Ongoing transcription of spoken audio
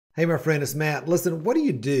Hey, my friend, it's Matt. Listen, what do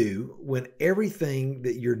you do when everything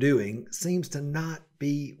that you're doing seems to not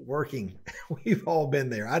be working? We've all been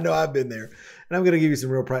there. I know I've been there. And I'm going to give you some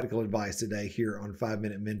real practical advice today here on 5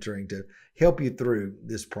 Minute Mentoring to help you through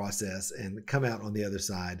this process and come out on the other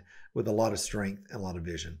side with a lot of strength and a lot of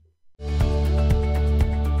vision.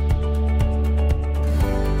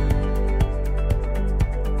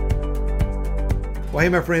 Well, hey,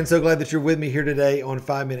 my friend, so glad that you're with me here today on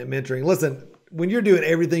 5 Minute Mentoring. Listen, when you're doing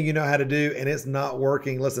everything you know how to do and it's not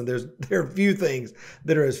working, listen, there are a few things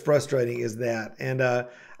that are as frustrating as that. And I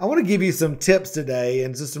want to give you some tips today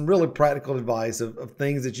and just some really practical advice of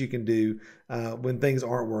things that you can do when things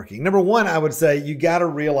aren't working. Number one, I would say you got to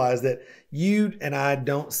realize that you and I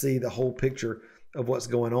don't see the whole picture of what's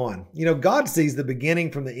going on. You know, God sees the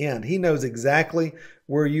beginning from the end. He knows exactly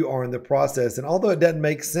where you are in the process. And although it doesn't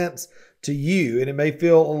make sense to you, and it may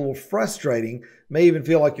feel a little frustrating, may even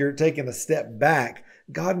feel like you're taking a step back,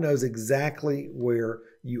 God knows exactly where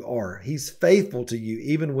you are. He's faithful to you,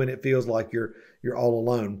 even when it feels like you're all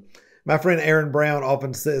alone. My friend Aaron Brown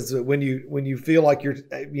often says that when you feel like you're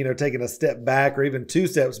taking a step back or even two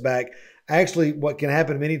steps back, actually what can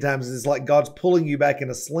happen many times is it's like God's pulling you back in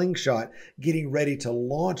a slingshot, getting ready to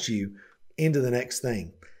launch you into the next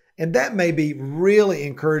thing. And that may be really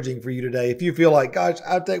encouraging for you today. If you feel like, gosh,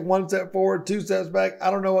 I take one step forward, two steps back,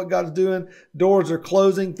 I don't know what God's doing, doors are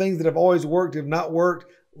closing, things that have always worked have not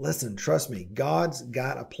worked. Listen, trust me, God's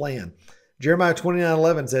got a plan. Jeremiah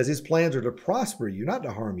 29:11 says his plans are to prosper you, not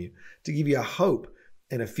to harm you, to give you a hope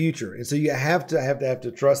and a future. And so you have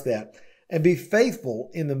to trust that and be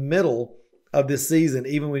faithful in the middle of this season,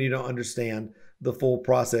 even when you don't understand the full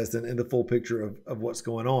process and the full picture of what's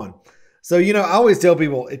going on. So, I always tell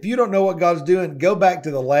people, if you don't know what God's doing, go back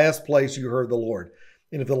to the last place you heard the Lord.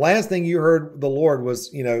 And if the last thing you heard the Lord was,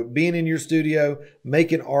 being in your studio,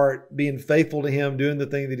 making art, being faithful to Him, doing the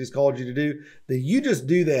thing that He's called you to do, then you just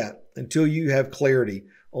do that until you have clarity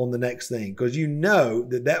on the next thing, because you know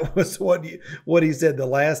that was what He said the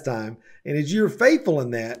last time. And as you're faithful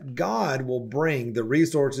in that, God will bring the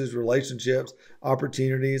resources, relationships,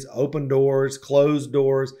 opportunities, open doors, closed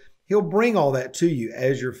doors. He'll bring all that to you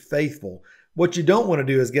as you're faithful. What you don't want to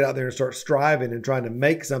do is get out there and start striving and trying to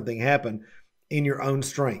make something happen in your own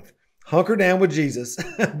strength. Hunker down with Jesus,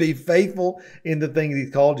 be faithful in the things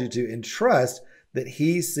He's called you to, and trust that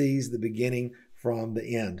He sees the beginning from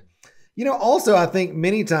the end. Also, I think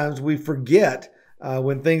many times we forget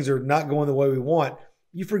when things are not going the way we want,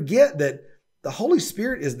 you forget that the Holy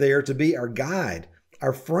Spirit is there to be our guide,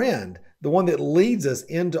 our friend, the one that leads us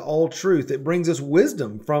into all truth, that brings us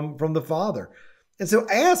wisdom from the Father. And so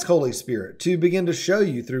ask Holy Spirit to begin to show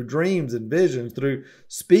you through dreams and visions, through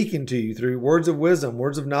speaking to you, through words of wisdom,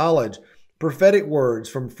 words of knowledge, prophetic words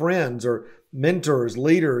from friends or mentors,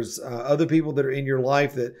 leaders, other people that are in your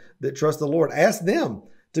life that trust the Lord. Ask them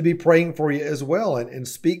to be praying for you as well and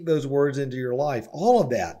speak those words into your life. All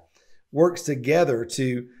of that works together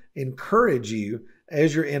to encourage you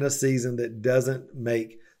as you're in a season that doesn't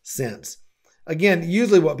make sense. Again,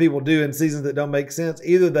 usually what people do in seasons that don't make sense,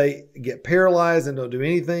 either they get paralyzed and don't do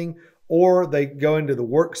anything, or they go into the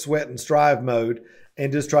work, sweat, and strive mode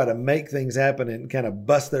and just try to make things happen and kind of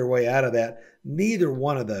bust their way out of that. Neither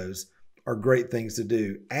one of those are great things to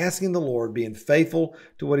do. Asking the Lord, being faithful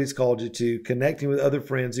to what He's called you to, connecting with other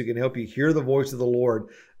friends who can help you hear the voice of the Lord,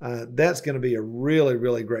 that's going to be a really,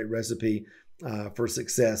 really great recipe for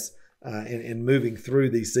success in moving through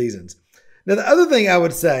these seasons. Now, the other thing I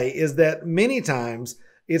would say is that many times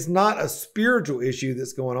it's not a spiritual issue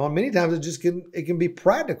that's going on. Many times it can be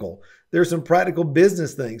practical. There's some practical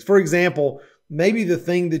business things. For example, maybe the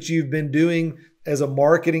thing that you've been doing as a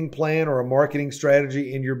marketing plan or a marketing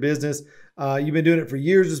strategy in your business, you've been doing it for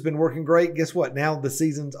years. It's been working great. Guess what? Now the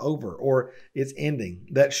season's over or it's ending.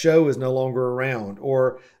 That show is no longer around,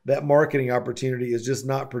 or that marketing opportunity is just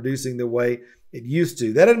not producing the way it used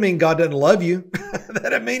to. That doesn't mean God doesn't love you. That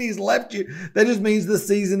doesn't mean He's left you. That just means the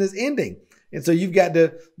season is ending. And so you've got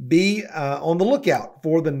to be on the lookout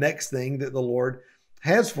for the next thing that the Lord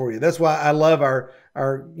has for you. That's why I love our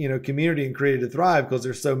community and Created to Thrive, because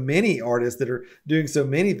there's so many artists that are doing so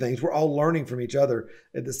many things. We're all learning from each other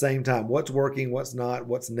at the same time. What's working, what's not,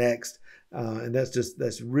 what's next. And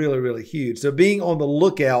that's really, really huge. So being on the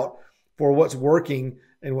lookout for what's working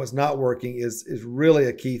and what's not working is really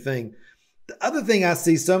a key thing. The other thing I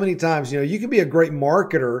see so many times, you can be a great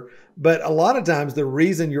marketer, but a lot of times the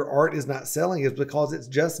reason your art is not selling is because it's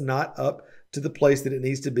just not up to the place that it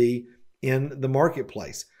needs to be in the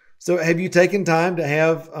marketplace. So have you taken time to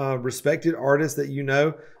have respected artists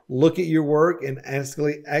that look at your work and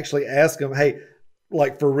actually ask them, hey,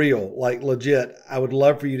 like for real, like legit, I would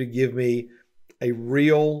love for you to give me a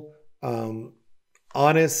real,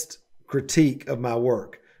 honest critique of my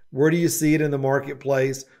work. Where do you see it in the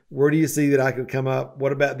marketplace? Where do you see that I could come up?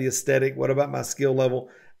 What about the aesthetic? What about my skill level?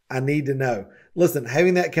 I need to know. Listen,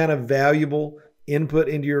 having that kind of valuable input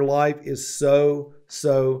into your life is so,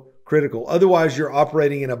 so critical. Otherwise, you're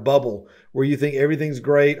operating in a bubble where you think everything's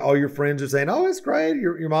great. All your friends are saying, oh, it's great.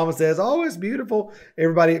 Your mama says, oh, it's beautiful.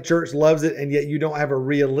 Everybody at church loves it. And yet you don't have a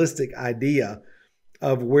realistic idea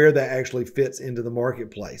of where that actually fits into the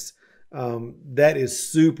marketplace. That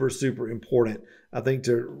is super, super important, I think,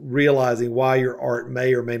 to realizing why your art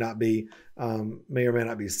may or may not be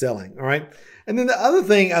selling. All right. And then the other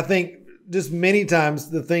thing, I think, just many times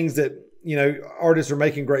the things that, artists are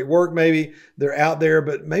making great work, maybe they're out there,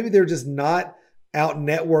 but maybe they're just not out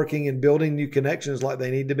networking and building new connections like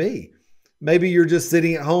they need to be. Maybe you're just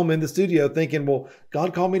sitting at home in the studio thinking, well,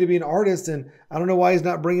 God called me to be an artist and I don't know why he's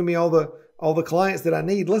not bringing me all the clients that I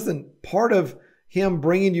need. Listen, part of him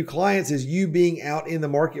bringing you clients is you being out in the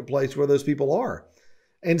marketplace where those people are.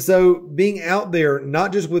 And so being out there,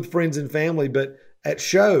 not just with friends and family, but at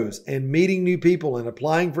shows and meeting new people and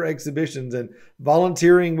applying for exhibitions and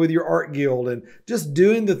volunteering with your art guild and just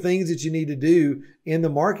doing the things that you need to do in the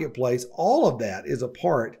marketplace, all of that is a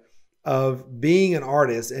part of being an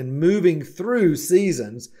artist and moving through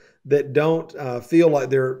seasons that don't feel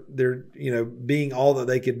like they're being all that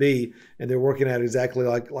they could be and they're working out exactly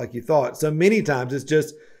like you thought. So many times it's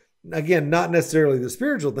just, again, not necessarily the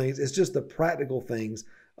spiritual things, it's just the practical things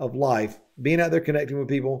of life, being out there connecting with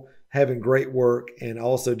people, having great work, and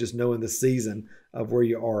also just knowing the season of where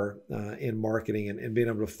you are in marketing and being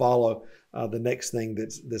able to follow the next thing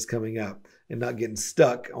that's coming up and not getting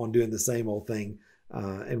stuck on doing the same old thing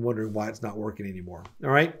and wondering why it's not working anymore.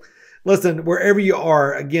 All right. Listen, wherever you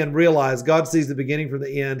are, again, realize God sees the beginning from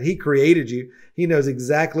the end. He created you. He knows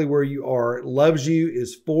exactly where you are, loves you,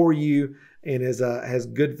 is for you, and has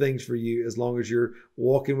good things for you as long as you're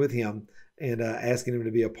walking with him and asking him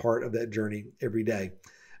to be a part of that journey every day.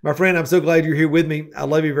 My friend, I'm so glad you're here with me. I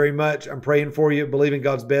love you very much. I'm praying for you, believing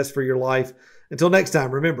God's best for your life. Until next time,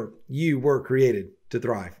 remember, you were created to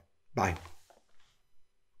thrive. Bye.